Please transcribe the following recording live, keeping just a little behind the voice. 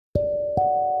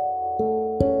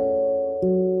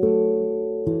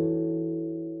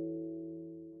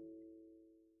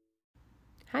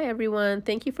everyone.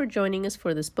 Thank you for joining us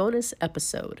for this bonus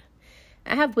episode.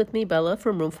 I have with me Bella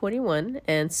from room 41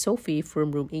 and Sophie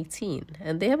from room 18,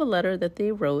 and they have a letter that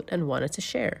they wrote and wanted to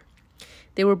share.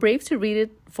 They were brave to read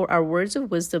it for our words of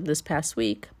wisdom this past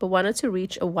week, but wanted to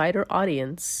reach a wider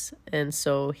audience, and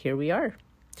so here we are.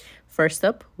 First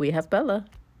up, we have Bella.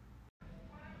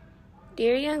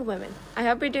 Dear young women, I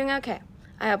hope you're doing okay.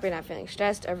 I hope you're not feeling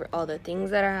stressed over all the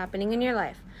things that are happening in your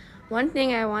life. One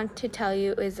thing I want to tell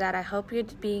you is that I hope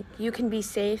you can be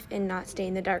safe and not stay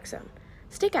in the dark zone.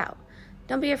 Stick out.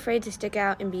 Don't be afraid to stick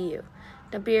out and be you.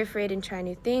 Don't be afraid and try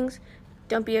new things.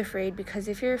 Don't be afraid, because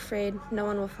if you're afraid, no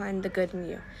one will find the good in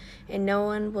you, and no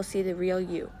one will see the real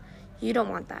you. You don't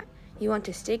want that. You want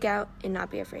to stick out and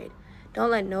not be afraid. Don't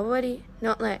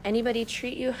let anybody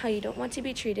treat you how you don't want to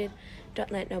be treated. Don't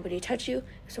let nobody touch you.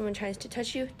 If someone tries to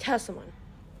touch you, tell someone.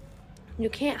 You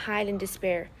can't hide in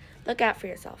despair. Look out for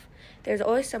yourself. There's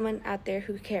always someone out there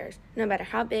who cares, no matter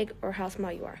how big or how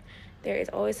small you are. There is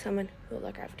always someone who will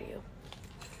look after you.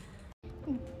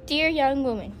 Dear young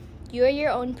woman, you are your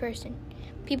own person.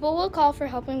 People will call for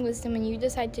help and wisdom when you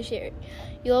decide to share it.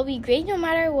 You will be great no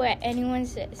matter what anyone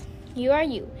says. You are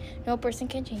you. No person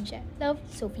can change that. Love,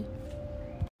 Sophie.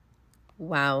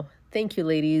 Wow. Thank you,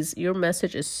 ladies. Your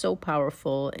message is so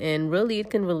powerful, and really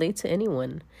it can relate to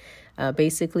anyone.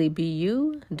 Basically, be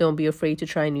you. Don't be afraid to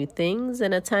try new things,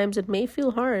 and at times it may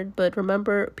feel hard, but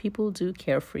remember, people do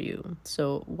care for you.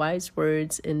 So, wise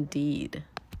words indeed.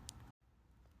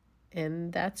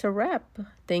 And that's a wrap.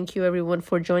 Thank you, everyone,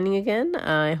 for joining again.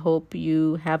 I hope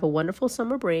you have a wonderful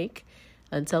summer break.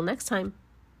 Until next time.